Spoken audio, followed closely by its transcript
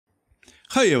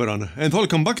Hi everyone, and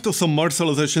welcome back to some more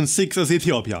Civilization 6 as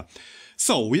Ethiopia.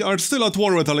 So, we are still at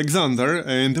war with Alexander,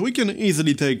 and we can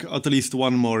easily take at least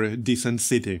one more decent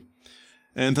city.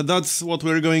 And that's what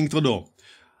we're going to do.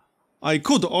 I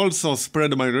could also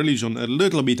spread my religion a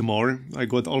little bit more. I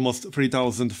got almost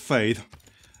 3000 faith.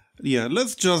 Yeah,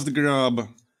 let's just grab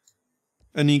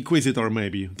an Inquisitor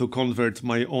maybe, to convert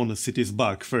my own cities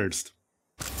back first.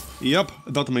 Yep,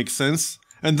 that makes sense.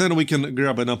 And then we can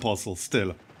grab an Apostle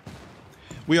still.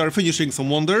 We are finishing some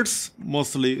wonders,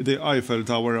 mostly the Eiffel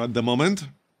Tower at the moment.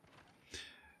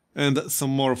 And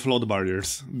some more flood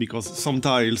barriers, because some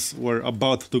tiles were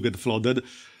about to get flooded.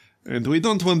 And we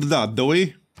don't want that, do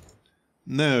we?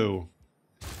 No.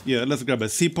 Yeah, let's grab a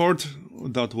seaport,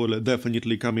 that will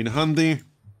definitely come in handy.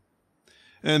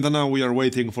 And now we are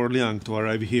waiting for Liang to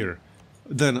arrive here.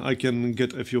 Then I can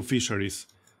get a few fisheries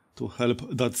to help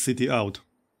that city out.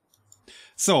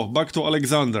 So, back to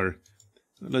Alexander.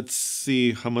 Let's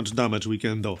see how much damage we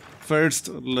can do. First,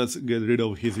 let's get rid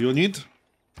of his unit.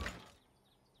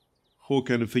 Who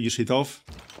can finish it off?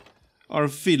 Our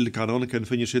field cannon can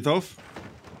finish it off.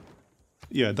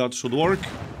 Yeah, that should work.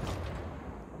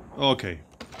 Okay.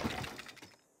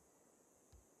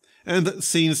 And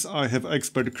since I have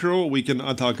expert crew, we can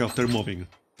attack after moving.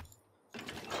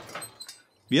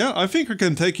 Yeah, I think we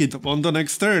can take it on the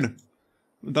next turn.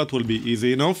 That will be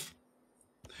easy enough.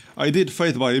 I did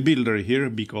fight by a builder here,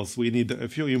 because we need a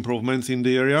few improvements in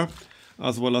the area,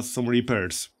 as well as some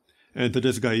repairs. And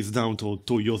this guy is down to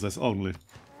 2 uses only.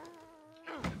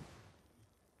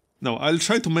 Now, I'll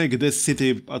try to make this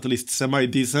city at least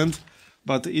semi-decent,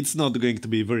 but it's not going to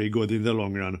be very good in the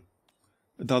long run.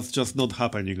 That's just not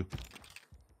happening.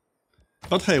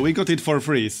 But hey, we got it for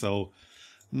free, so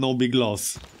no big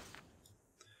loss.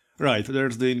 Right,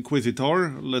 there's the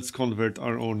Inquisitor. Let's convert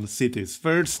our own cities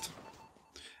first.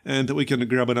 And we can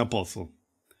grab an Apostle.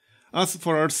 As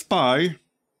for our spy,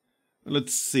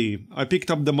 let's see, I picked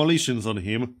up demolitions on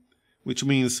him, which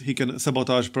means he can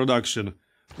sabotage production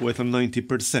with a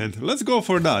 90%. Let's go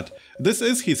for that. This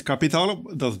is his capital,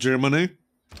 that's Germany.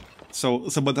 So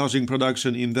sabotaging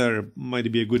production in there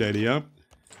might be a good idea.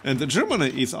 And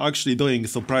Germany is actually doing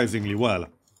surprisingly well.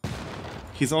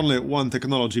 He's only one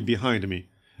technology behind me.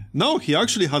 No, he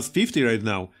actually has 50 right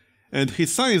now. And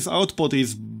his science output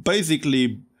is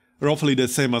basically roughly the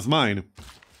same as mine.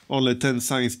 Only 10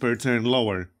 science per turn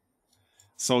lower.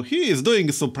 So he is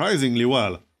doing surprisingly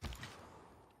well.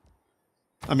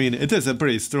 I mean, it is a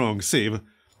pretty strong civ,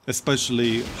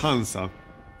 especially Hansa.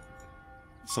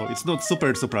 So it's not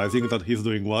super surprising that he's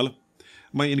doing well.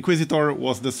 My Inquisitor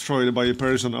was destroyed by a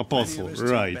Persian Apostle,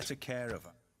 right.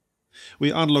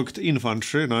 We unlocked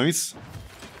infantry, nice.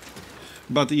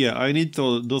 But yeah, I need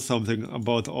to do something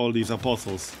about all these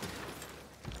Apostles.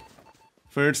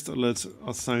 First, let's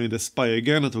assign the spy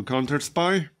again to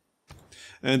counter-spy.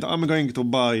 And I'm going to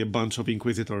buy a bunch of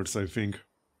Inquisitors, I think.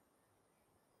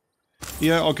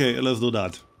 Yeah, okay, let's do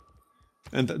that.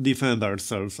 And defend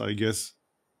ourselves, I guess.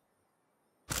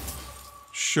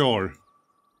 Sure.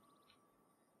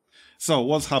 So,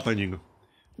 what's happening?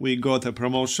 We got a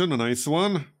promotion, a nice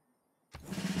one.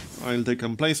 I'll take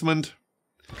emplacement.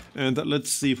 And let's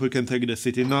see if we can take the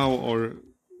city now, or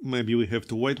maybe we have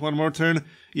to wait one more turn.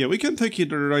 Yeah, we can take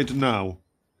it right now.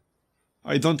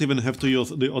 I don't even have to use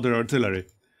the other artillery.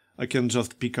 I can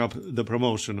just pick up the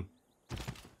promotion.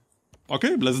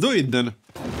 Okay, let's do it then.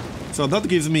 So that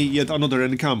gives me yet another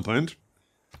encampment.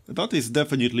 That is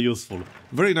definitely useful.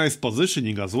 Very nice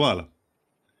positioning as well.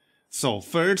 So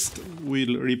first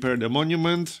we'll repair the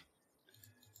monument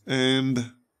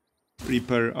and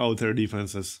repair outer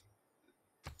defenses.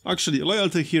 Actually,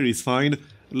 loyalty here is fine.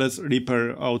 Let's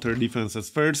repair outer defenses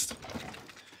first.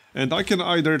 And I can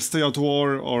either stay at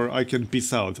war or I can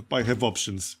peace out. I have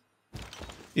options.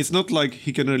 It's not like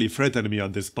he can really threaten me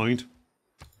at this point.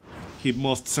 He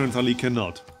most certainly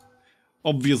cannot.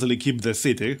 Obviously keep the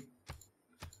city.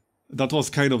 That was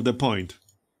kind of the point.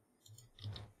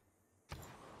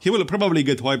 He will probably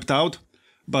get wiped out,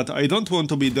 but I don't want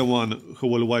to be the one who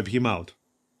will wipe him out.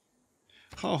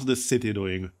 How's this city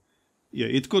doing? Yeah,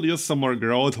 it could use some more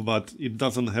growth, but it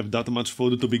doesn't have that much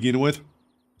food to begin with.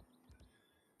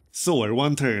 Sewer,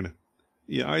 one turn.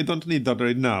 Yeah, I don't need that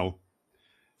right now.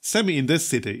 Semi in this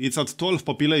city, it's at 12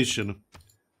 population.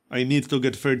 I need to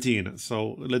get 13,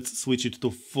 so let's switch it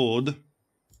to food.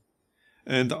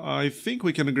 And I think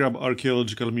we can grab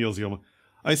archaeological museum.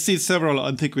 I see several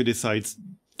antiquity sites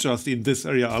just in this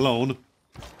area alone.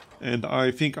 And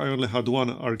I think I only had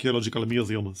one archaeological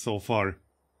museum so far.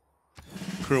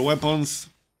 Crew weapons.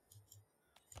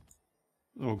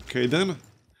 Okay then.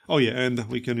 Oh yeah, and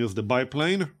we can use the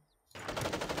biplane.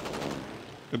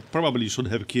 I probably should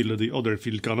have killed the other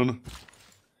field cannon.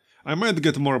 I might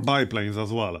get more biplanes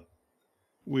as well.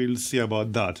 We'll see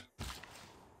about that.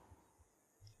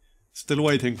 Still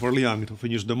waiting for Liang to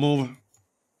finish the move.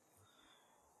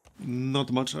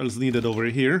 Not much else needed over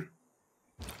here.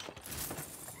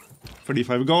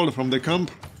 35 gold from the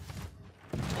camp.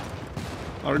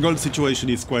 Our gold situation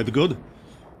is quite good.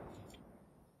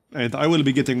 And I will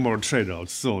be getting more trade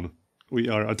routes soon. We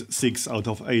are at 6 out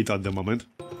of 8 at the moment.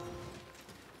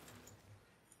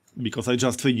 Because I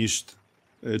just finished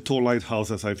 2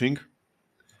 lighthouses, I think.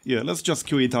 Yeah, let's just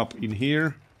queue it up in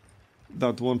here.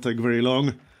 That won't take very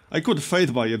long. I could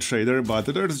fade by a trader, but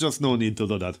there's just no need to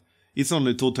do that. It's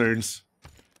only 2 turns.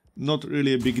 Not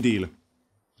really a big deal.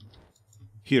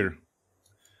 Here.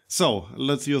 So,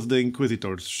 let's use the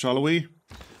Inquisitors, shall we?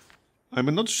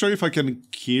 I'm not sure if I can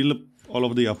kill all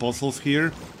of the Apostles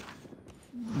here.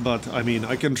 But, I mean,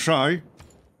 I can try.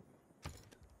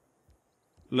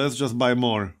 Let's just buy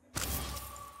more.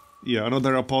 Yeah,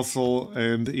 another Apostle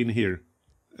and in here.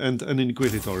 And an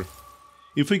Inquisitor.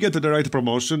 If we get the right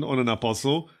promotion on an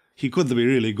Apostle, he could be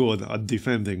really good at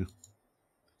defending.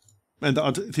 And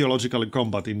at theological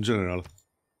combat in general.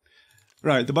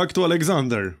 Right, back to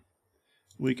Alexander.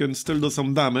 We can still do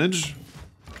some damage.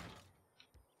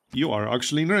 You are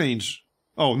actually in range.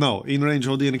 Oh no, in range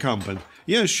of the encampment.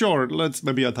 Yeah, sure, let's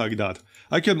maybe attack that.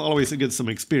 I can always get some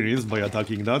experience by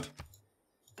attacking that.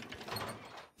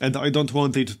 And I don't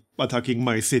want it attacking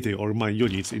my city or my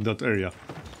units in that area.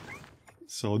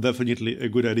 So definitely a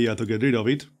good idea to get rid of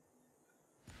it.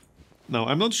 Now,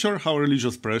 I'm not sure how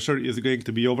religious pressure is going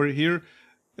to be over here.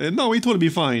 No, it will be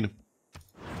fine.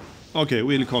 Okay,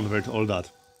 we'll convert all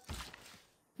that.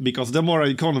 Because the more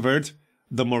I convert,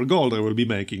 the more gold I will be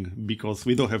making, because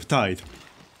we do have tithe.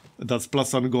 That's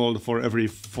 +1 gold for every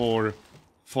 4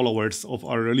 followers of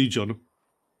our religion.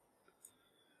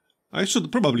 I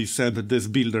should probably send this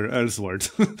builder elsewhere.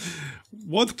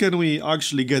 What can we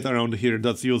actually get around here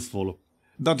that's useful?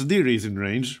 That deer is in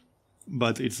range,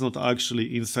 but it's not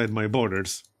actually inside my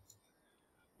borders.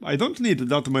 I don't need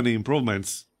that many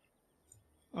improvements.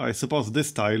 I suppose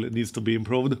this tile needs to be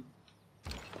improved.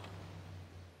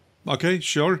 Okay,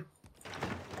 sure.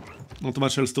 Not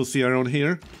much else to see around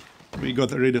here. We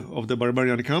got rid of the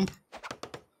barbarian camp.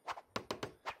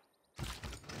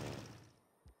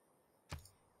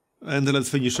 And let's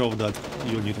finish off that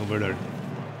unit over there.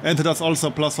 And that's also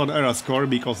 +1 era score,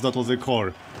 because that was a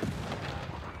core.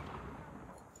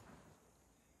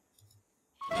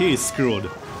 He is screwed.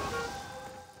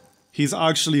 He's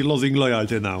actually losing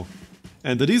loyalty now.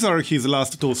 And these are his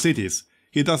last 2 cities.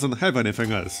 He doesn't have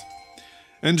anything else.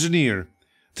 Engineer.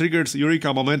 Triggers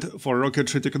Eureka moment for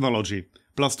rocketry technology.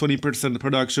 +20%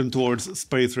 production towards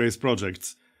space race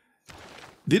projects.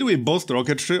 Did we boost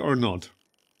rocketry or not?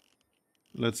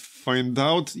 Let's find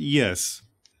out. Yes.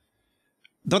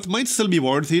 That might still be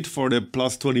worth it for the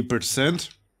 +20%.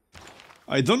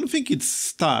 I don't think it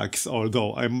stacks,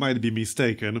 although I might be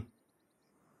mistaken.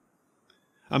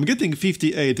 I'm getting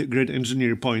 58 Great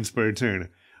Engineer points per turn.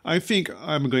 I think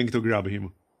I'm going to grab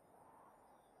him.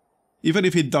 Even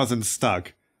if it doesn't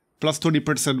stack,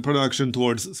 +20% production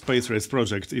towards space race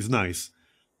projects is nice.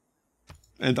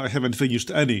 And I haven't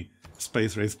finished any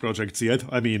space race projects yet.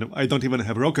 I mean, I don't even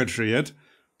have rocketry yet.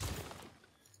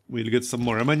 We'll get some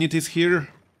more amenities here.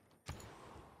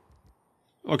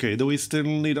 Okay, do we still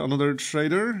need another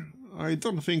trader? I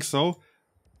don't think so.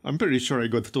 I'm pretty sure I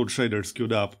got 2 traders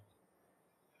queued up.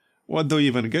 What do we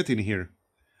even get in here?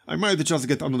 I might just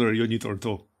get another unit or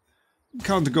 2.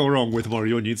 Can't go wrong with more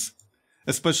units.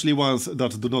 Especially ones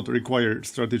that do not require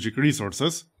strategic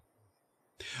resources.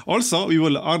 Also, we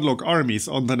will unlock armies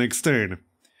on the next turn.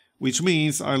 Which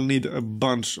means I'll need a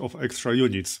bunch of extra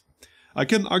units. I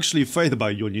can actually fade by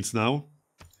units now.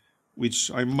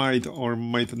 Which I might or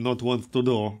might not want to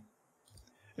do.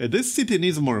 This city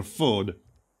needs more food.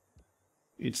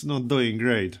 It's not doing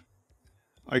great.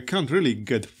 I can't really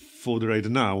get food right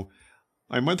now.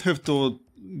 I might have to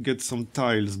get some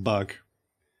tiles back.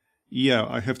 Yeah,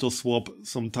 I have to swap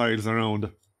some tiles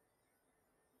around.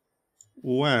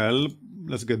 Well,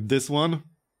 let's get this one.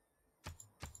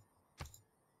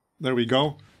 There we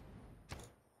go.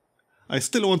 I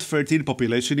still want 13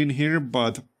 population in here,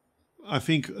 but I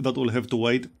think that will have to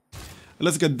wait.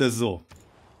 Let's get the zoo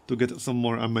to get some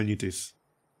more amenities.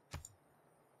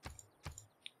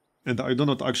 And I do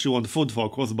not actually want food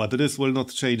focus, but this will not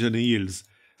change any yields,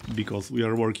 because we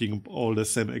are working all the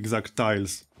same exact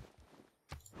tiles.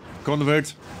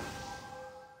 Convert.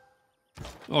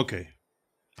 Okay.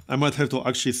 I might have to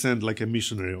actually send like a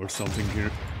missionary or something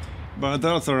here. But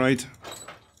that's alright.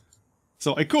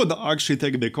 So I could actually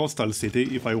take the coastal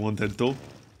city if I wanted to.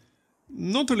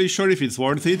 Not really sure if it's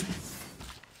worth it.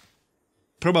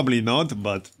 Probably not,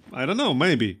 but I don't know,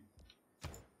 maybe.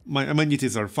 My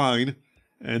amenities are fine,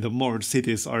 and more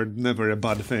cities are never a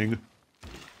bad thing.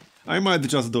 I might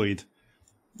just do it,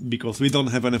 because we don't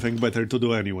have anything better to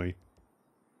do anyway.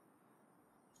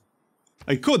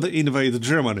 I could invade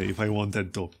Germany if I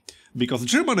wanted to, because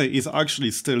Germany is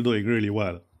actually still doing really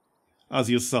well, as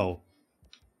you saw.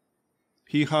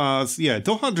 He has, yeah,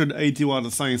 281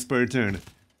 science per turn.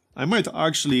 I might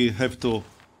actually have to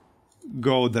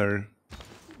go there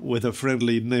with a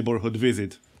friendly neighborhood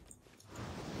visit.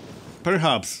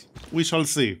 Perhaps. We shall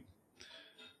see.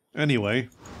 Anyway.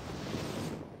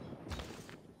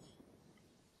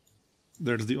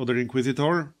 There's the other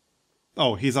Inquisitor.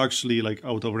 Oh, he's actually, like,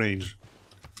 out of range.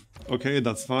 Okay,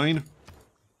 that's fine.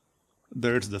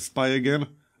 There's the spy again.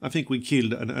 I think we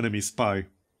killed an enemy spy.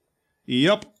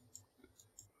 Yup.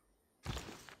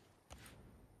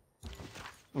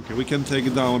 Okay, we can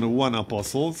take down one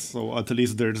apostle, so at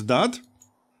least there's that.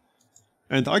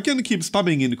 And I can keep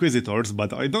spamming Inquisitors,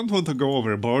 but I don't want to go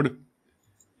overboard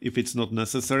if it's not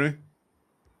necessary.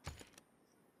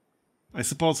 I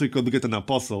suppose we could get an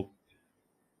apostle.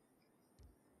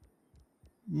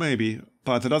 Maybe,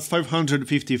 but that's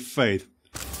 550 fate.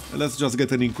 Let's just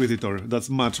get an Inquisitor, that's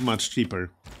much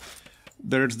cheaper.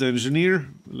 There's the engineer,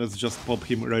 let's just pop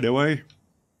him right away.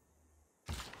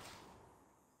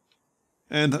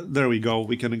 And there we go,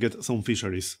 we can get some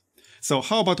fisheries. So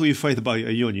how about we fight by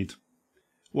a unit?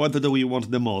 What do we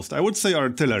want the most? I would say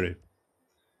artillery.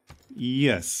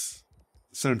 Yes,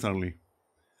 certainly.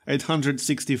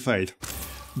 860 fate.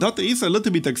 That is a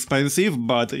little bit expensive,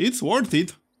 but it's worth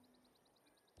it.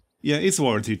 Yeah, it's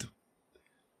worth it.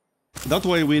 That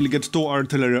way we'll get 2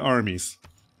 artillery armies.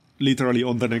 Literally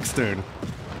on the next turn.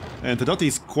 And that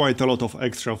is quite a lot of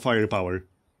extra firepower.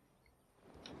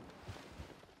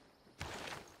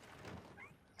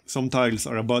 Some tiles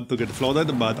are about to get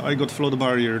flooded, but I got flood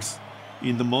barriers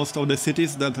in most of the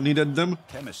cities that needed them.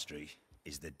 Chemistry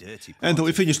is the dirty part. And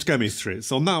we finished chemistry,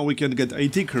 so now we can get a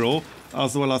T-Crow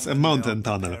as well as a mountain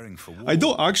tunnel. I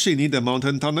do actually need a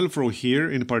mountain tunnel through here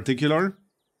in particular.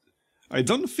 I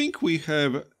don't think we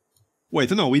have...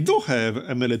 Wait, no, we do have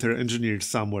a military engineer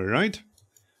somewhere, right?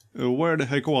 Where the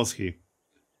heck was he?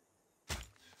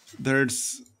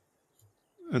 There's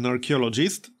an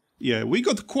archaeologist. Yeah, we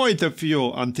got quite a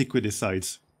few antiquity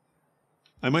sites.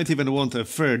 I might even want a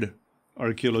third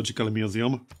archaeological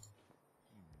museum.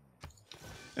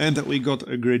 And we got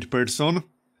a great person,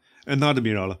 an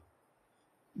admiral.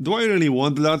 Do I really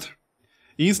want that?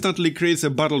 Instantly creates a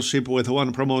battleship with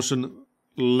 1 promotion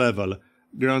level,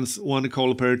 grants 1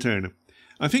 call per turn.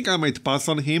 I think I might pass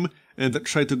on him and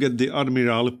try to get the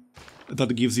admiral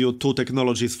that gives you 2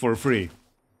 technologies for free.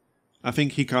 I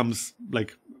think he comes,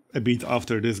 like, a bit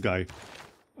after this guy.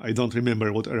 I don't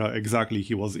remember what era exactly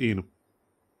he was in.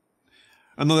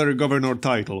 Another governor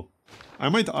title. I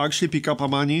might actually pick up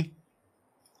Amani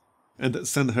and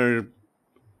send her,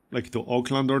 like, to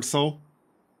Auckland or so.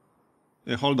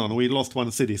 Hold on, we lost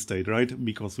 1 city-state, right?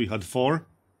 Because we had 4.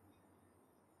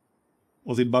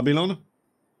 Was it Babylon?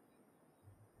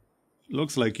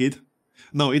 Looks like it.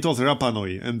 No, it was Rapa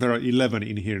Nui, and there are 11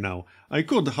 in here now. I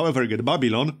could, however, get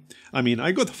Babylon. I mean,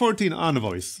 I got 14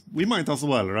 envoys. We might as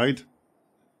well, right?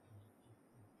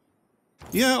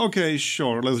 Yeah, okay,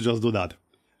 sure, let's just do that.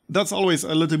 That's always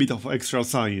a little bit of extra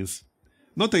science.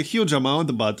 Not a huge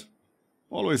amount, but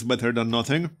always better than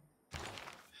nothing.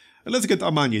 Let's get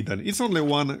Amani then. It's only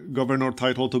 1 governor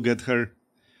title to get her.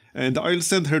 And I'll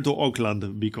send her to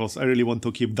Auckland, because I really want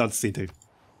to keep that city.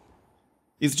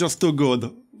 It's just too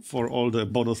good for all the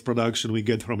bonus production we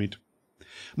get from it.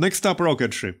 Next up,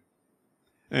 rocketry.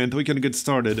 And we can get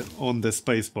started on the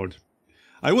spaceport.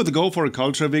 I would go for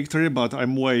culture victory, but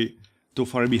I'm way too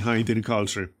far behind in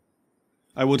culture.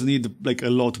 I would need, like, a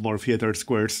lot more theater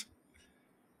squares.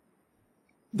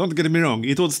 Don't get me wrong,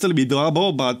 it would still be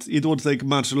doable, but it would take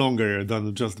much longer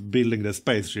than just building the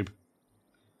spaceship.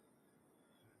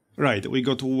 Right, we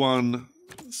got 1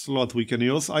 slot we can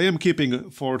use. I am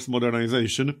keeping force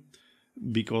modernization,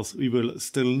 because we will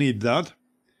still need that.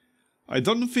 I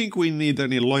don't think we need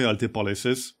any loyalty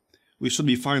policies. We should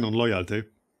be fine on loyalty.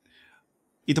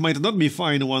 It might not be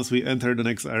fine once we enter the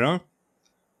next era,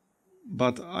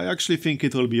 but I actually think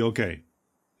it will be okay.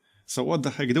 So what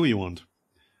the heck do we want?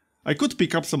 I could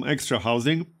pick up some extra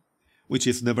housing, which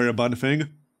is never a bad thing.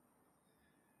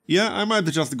 Yeah, I might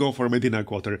just go for Medina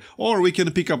Quarter, or we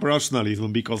can pick up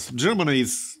rationalism, because Germany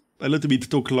is a little bit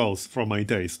too close for my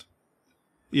taste.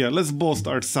 Yeah, let's boost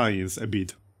our science a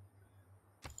bit.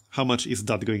 How much is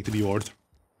that going to be worth?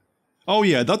 Oh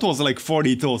yeah, that was like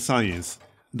 42 science.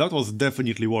 That was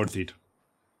definitely worth it.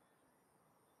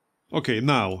 Okay,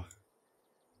 now.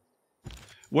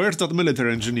 Where's that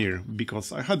military engineer?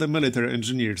 Because I had a military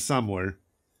engineer somewhere.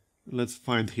 Let's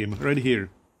find him. Right here.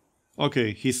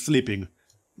 Okay, he's sleeping.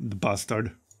 The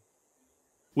bastard.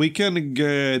 We can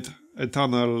get a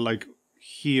tunnel like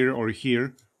here or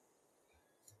here.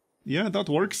 Yeah, that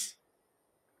works.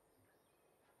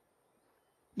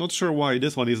 Not sure why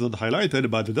this one is not highlighted,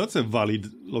 but that's a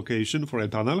valid location for a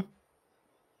tunnel.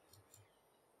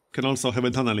 Can also have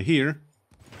a tunnel here.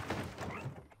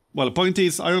 Well, point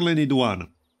is, I only need one.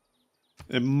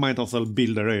 I might as well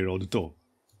build a railroad too.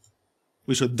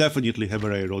 We should definitely have a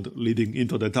railroad leading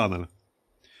into the tunnel.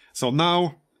 So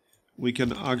now we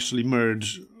can actually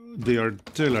merge the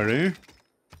artillery.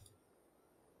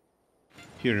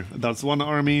 Here, that's one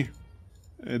army.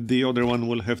 The other one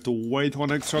will have to wait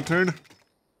one extra turn.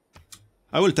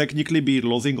 I will technically be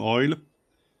losing oil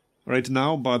right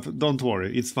now, but don't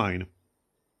worry, it's fine.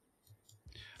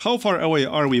 How far away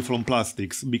are we from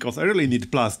plastics? Because I really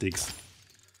need plastics.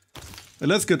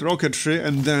 Let's get rocketry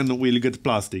and then we'll get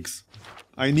plastics.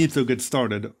 I need to get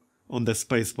started on the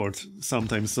spaceport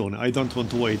sometime soon. I don't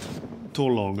want to wait too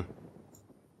long.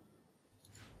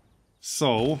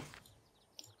 So,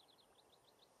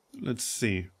 let's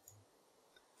see.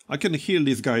 I can heal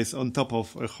these guys on top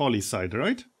of a holy site,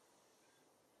 right?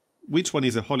 Which one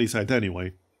is a holy site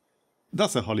anyway?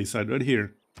 That's a holy site right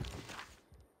here.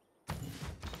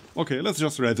 Okay, let's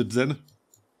just read it then.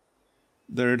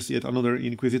 There's yet another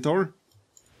Inquisitor.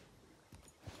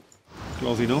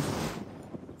 Close enough.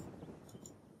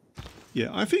 Yeah,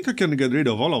 I think I can get rid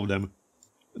of all of them.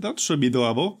 That should be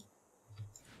doable.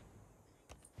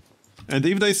 And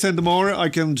if they send more, I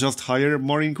can just hire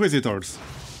more Inquisitors.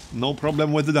 No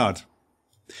problem with that.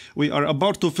 We are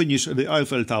about to finish the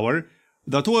Eiffel Tower.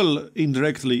 That will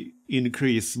indirectly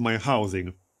increase my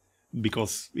housing,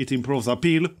 because it improves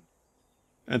appeal,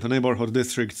 and neighborhood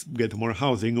districts get more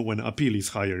housing when appeal is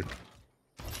higher.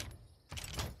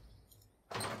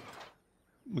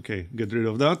 Okay, get rid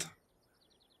of that.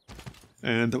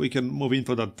 And we can move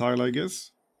into that tile, I guess.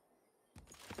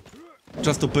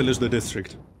 Just to pillage the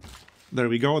district. There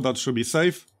we go, that should be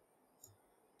safe.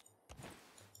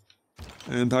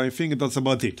 And I think that's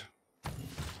about it.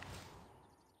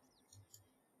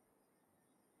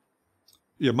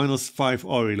 Yeah, -5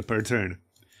 oil per turn.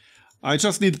 I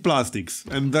just need plastics,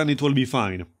 and then it will be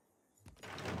fine.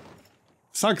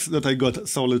 Sucks that I got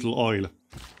so little oil.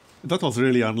 That was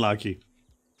really unlucky.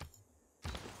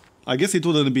 I guess it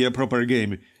wouldn't be a proper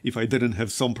game if I didn't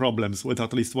have some problems with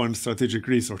at least one strategic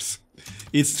resource.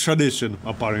 It's tradition,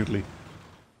 apparently.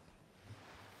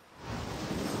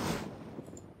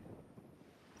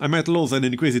 I might lose an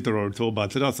Inquisitor or two,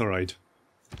 but that's alright.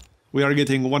 We are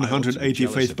getting 180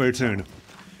 faith per turn.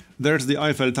 There's the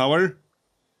Eiffel Tower.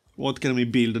 What can we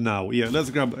build now? Yeah,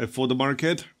 let's grab a food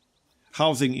market.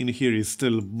 Housing in here is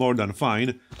still more than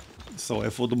fine, so a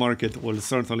food market will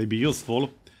certainly be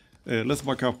useful. Let's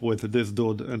back up with this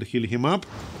dude and heal him up.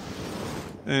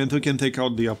 And we can take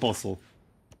out the Apostle.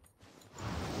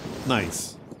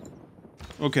 Nice.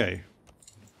 Okay.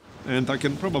 And I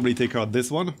can probably take out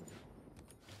this one.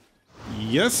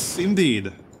 Yes,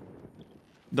 indeed.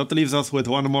 That leaves us with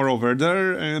one more over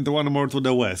there and one more to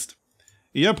the west.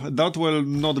 Yep, that will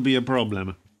not be a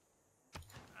problem.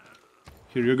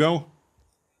 Here you go.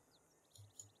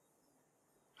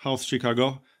 House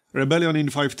Chicago. Rebellion in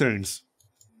 5 turns.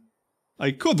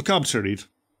 I could capture it.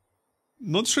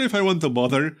 Not sure if I want to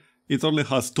bother. It only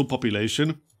has 2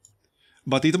 population.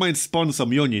 But it might spawn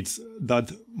some units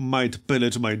that might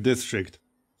pillage my district.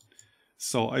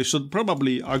 So I should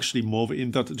probably actually move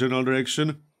in that general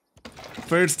direction.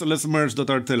 First, let's merge that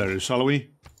artillery, shall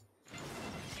we?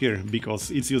 Here,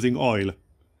 because it's using oil.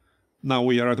 Now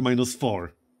we are at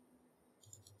 -4.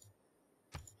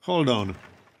 Hold on.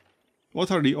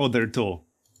 What are the other 2?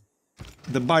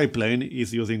 The biplane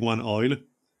is using 1 oil.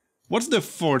 What's the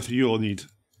 4th unit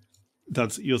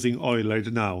that's using oil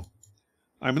right now?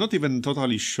 I'm not even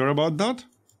totally sure about that.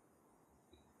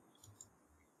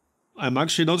 I'm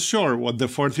actually not sure what the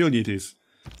 4th unit is.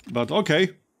 But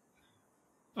okay.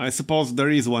 I suppose there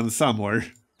is one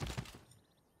somewhere.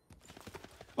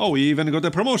 Oh, we even got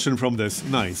a promotion from this.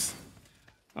 Nice.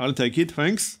 I'll take it,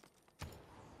 thanks.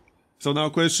 So now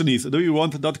question is, do you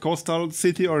want that coastal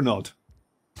city or not?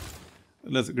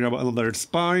 Let's grab another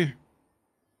spy.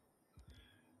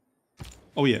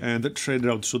 Oh yeah, and the trade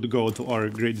route should go to our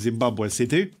great Zimbabwe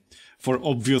city. For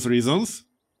obvious reasons.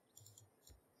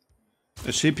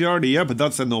 A shipyard, yep,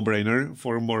 that's a no-brainer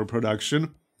for more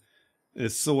production. A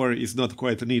sewer is not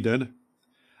quite needed.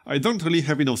 I don't really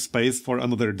have enough space for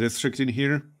another district in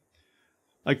here.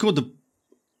 I could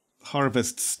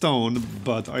harvest stone,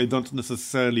 but I don't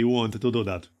necessarily want to do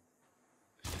that.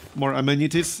 More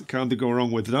amenities, can't go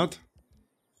wrong with that.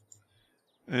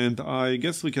 And I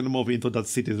guess we can move into that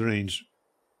city's range.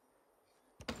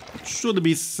 Should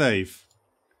be safe.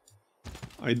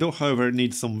 I do, however,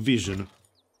 need some vision.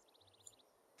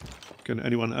 Can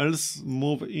anyone else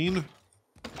move in?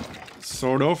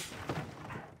 Sort of.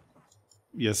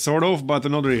 Yes, sort of, but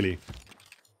not really.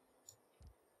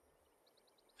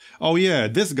 Oh yeah,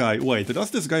 this guy, wait,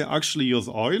 does this guy actually use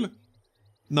oil?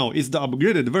 No, it's the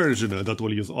upgraded version that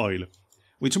will use oil.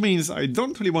 Which means I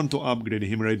don't really want to upgrade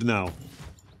him right now.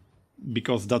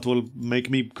 Because that will make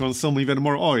me consume even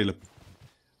more oil.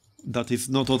 That is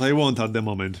not what I want at the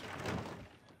moment.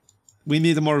 We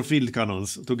need more field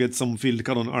cannons to get some field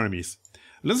cannon armies.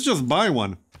 Let's just buy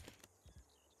one.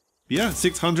 Yeah,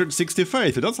 660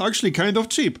 faith, that's actually kind of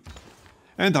cheap.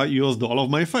 And I used all of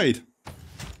my faith.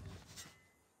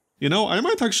 You know, I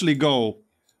might actually go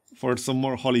for some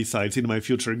more holy sites in my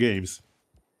future games.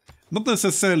 Not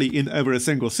necessarily in every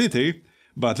single city,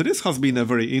 but this has been a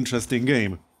very interesting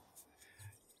game.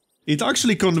 It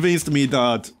actually convinced me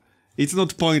that it's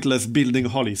not pointless building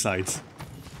holy sites.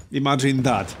 Imagine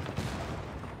that.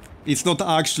 It's not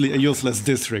actually a useless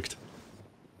district.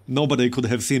 Nobody could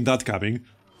have seen that coming.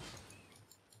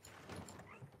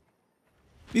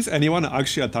 Is anyone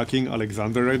actually attacking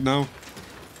Alexander right now?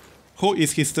 Who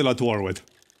is he still at war with?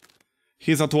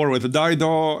 He's at war with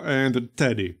Dido and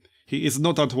Teddy. He is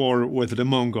not at war with the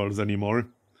Mongols anymore.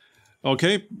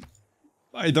 Okay,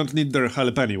 I don't need their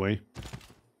help anyway.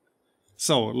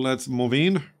 So, let's move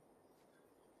in.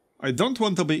 I don't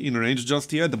want to be in range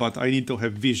just yet, but I need to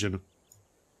have vision.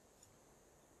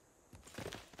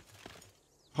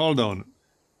 Hold on.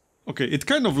 Okay, it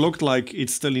kind of looked like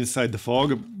it's still inside the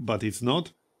fog, but it's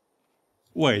not.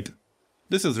 Wait,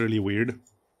 this is really weird.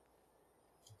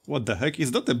 What the heck?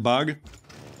 Is that a bug?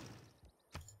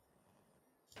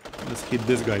 Let's hit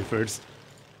this guy first.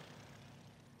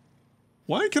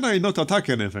 Why can I not attack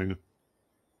anything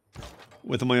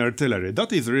with my artillery?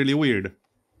 That is really weird.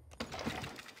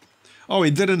 Oh,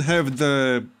 it didn't have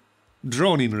the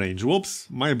drone in range. Whoops,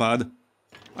 my bad.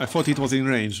 I thought it was in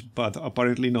range, but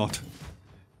apparently not.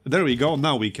 There we go,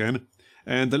 now we can.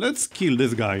 And let's kill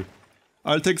this guy.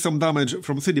 I'll take some damage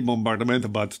from city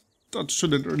bombardment, but that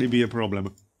shouldn't really be a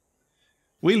problem.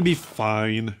 We'll be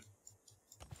fine.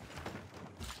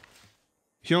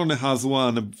 He only has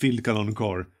one field cannon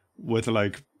core, with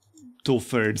like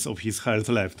 2/3 of his health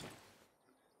left.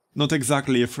 Not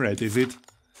exactly a threat, is it?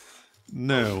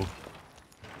 No.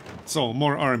 So,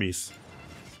 more armies.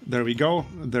 There we go,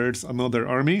 there's another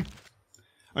army.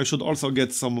 I should also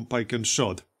get some pike and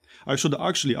shot. I should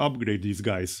actually upgrade these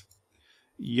guys.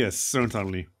 Yes,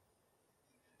 certainly.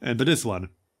 And this one.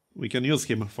 We can use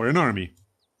him for an army.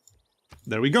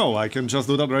 There we go, I can just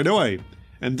do that right away.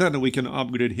 And then we can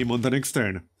upgrade him on the next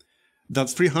turn.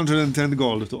 That's 310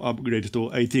 gold to upgrade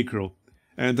to 80 crew.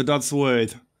 And that's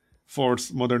with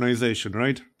force modernization,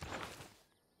 right?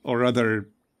 Or rather,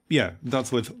 yeah,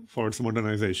 that's with force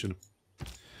modernization.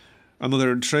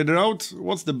 Another trade route?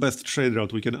 What's the best trade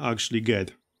route we can actually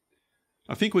get?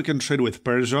 I think we can trade with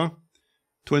Persia.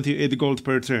 28 gold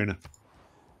per turn.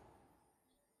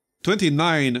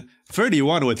 29,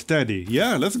 31 with Teddy.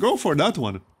 Yeah, let's go for that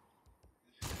one.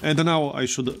 And now I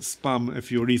should spam a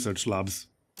few research labs.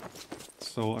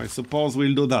 So I suppose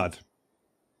we'll do that.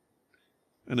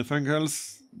 Anything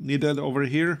else needed over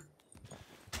here?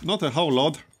 Not a whole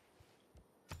lot.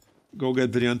 Go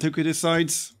get the antiquity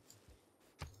sites.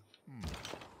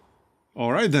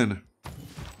 Alright then.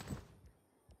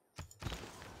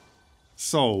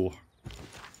 So,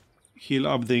 heal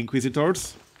up the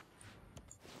Inquisitors.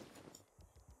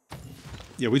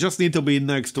 Yeah, we just need to be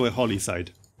next to a holy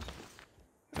site.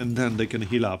 And then they can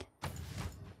heal up.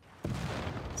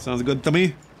 Sounds good to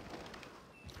me.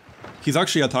 He's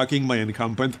actually attacking my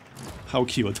encampment. How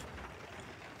cute.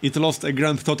 It lost a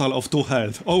grand total of 2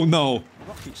 health. Oh no!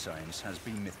 Rocket science has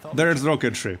been mythology. There's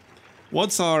rocketry.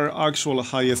 What's our actual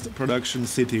highest production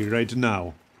city right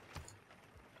now?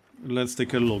 Let's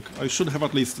take a look. I should have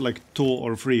at least like 2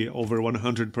 or 3 over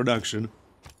 100 production.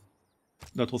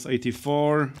 That was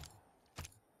 84.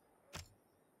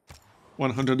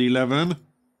 111.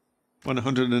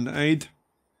 108.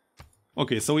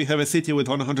 Okay, so we have a city with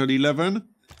 111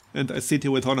 and a city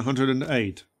with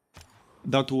 108.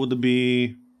 That would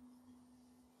be...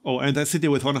 Oh, and a city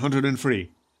with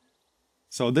 103.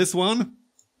 So this one,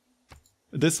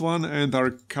 and our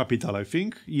capital, I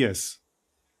think. Yes.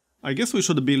 I guess we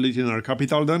should build it in our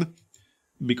capital then,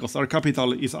 because our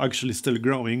capital is actually still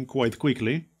growing quite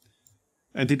quickly,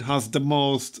 and it has the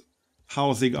most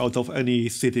housing out of any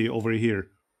city over here.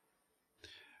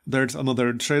 There's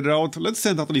another trade route. Let's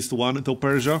send at least one to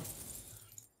Persia.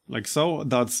 Like so.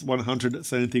 That's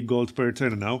 170 gold per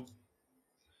turn now.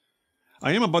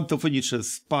 I am about to finish a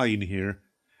spy in here.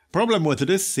 Problem with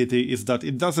this city is that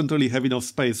it doesn't really have enough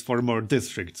space for more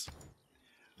districts.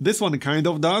 This one kind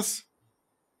of does.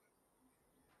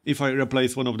 If I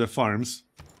replace one of the farms.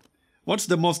 What's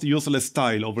the most useless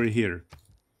tile over here?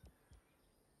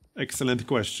 Excellent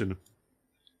question.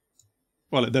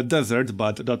 Well, the desert,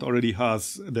 but that already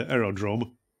has the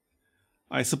aerodrome.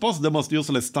 I suppose the most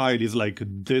useless tile is like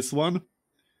this one.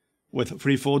 With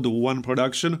 3 food, 1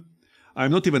 production.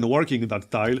 I'm not even working that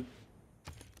tile.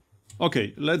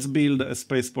 Okay, let's build a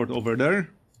spaceport over there.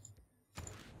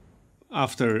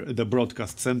 After the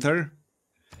broadcast center.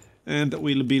 And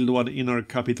we'll build one in our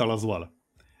capital as well.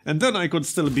 And then I could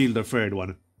still build a third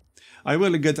one. I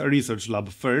will get a research lab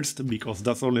first, because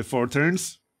that's only 4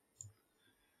 turns.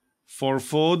 4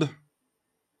 food.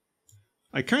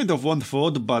 I kind of want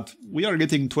food, but we are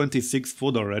getting 26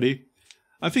 food already.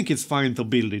 I think it's fine to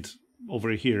build it over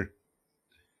here.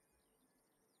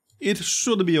 It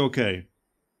should be okay.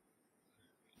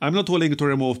 I'm not willing to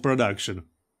remove production.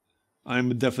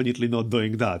 I'm definitely not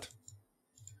doing that.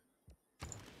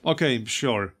 Okay,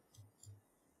 sure.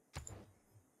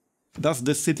 Does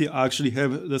this city actually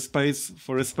have the space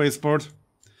for a spaceport?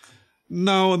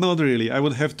 No, not really. I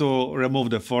would have to remove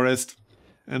the forest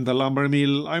and the lumber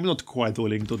mill. I'm not quite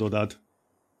willing to do that.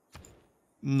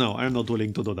 No, I'm not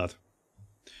willing to do that.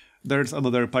 There's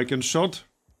another pike and shot.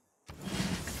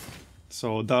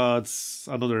 So that's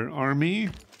another army.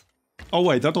 Oh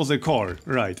wait, that was a core.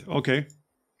 Right, okay.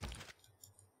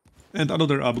 And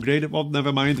another upgrade. Oh,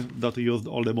 never mind. That used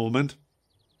all the movement.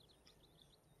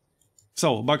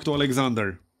 So, back to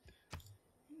Alexander.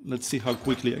 Let's see how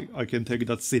quickly I can take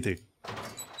that city.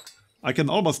 I can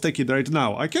almost take it right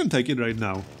now. I can take it right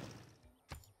now.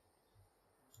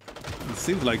 It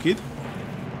seems like it.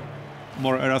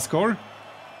 More era score.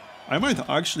 I might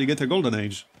actually get a golden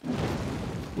age.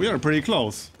 We are pretty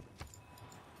close.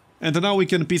 And now we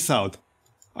can peace out.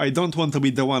 I don't want to be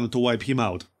the one to wipe him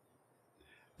out.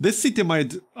 This city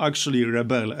might actually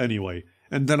rebel anyway,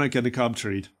 and then I can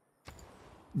capture it.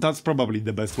 That's probably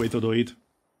the best way to do it.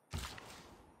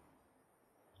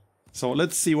 So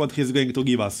let's see what he's going to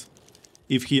give us.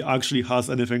 If he actually has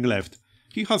anything left.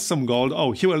 He has some gold.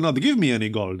 Oh, he will not give me any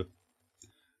gold.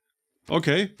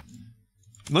 Okay.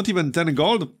 Not even 10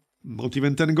 gold? Not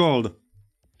even 10 gold.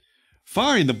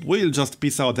 Fine, we'll just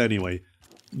peace out anyway.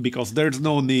 Because there's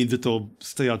no need to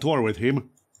stay at war with him.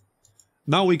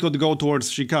 Now we could go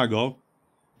towards Chicago.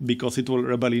 Because it will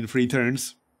rebel in 3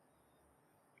 turns.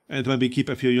 And maybe keep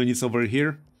a few units over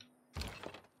here.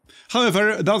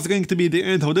 However, that's going to be the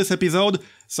end of this episode.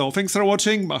 So thanks for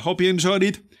watching, I hope you enjoyed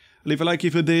it. Leave a like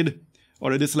if you did,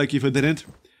 or a dislike if you didn't.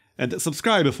 And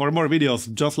subscribe for more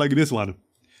videos just like this one.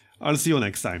 I'll see you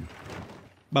next time.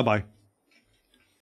 Bye bye.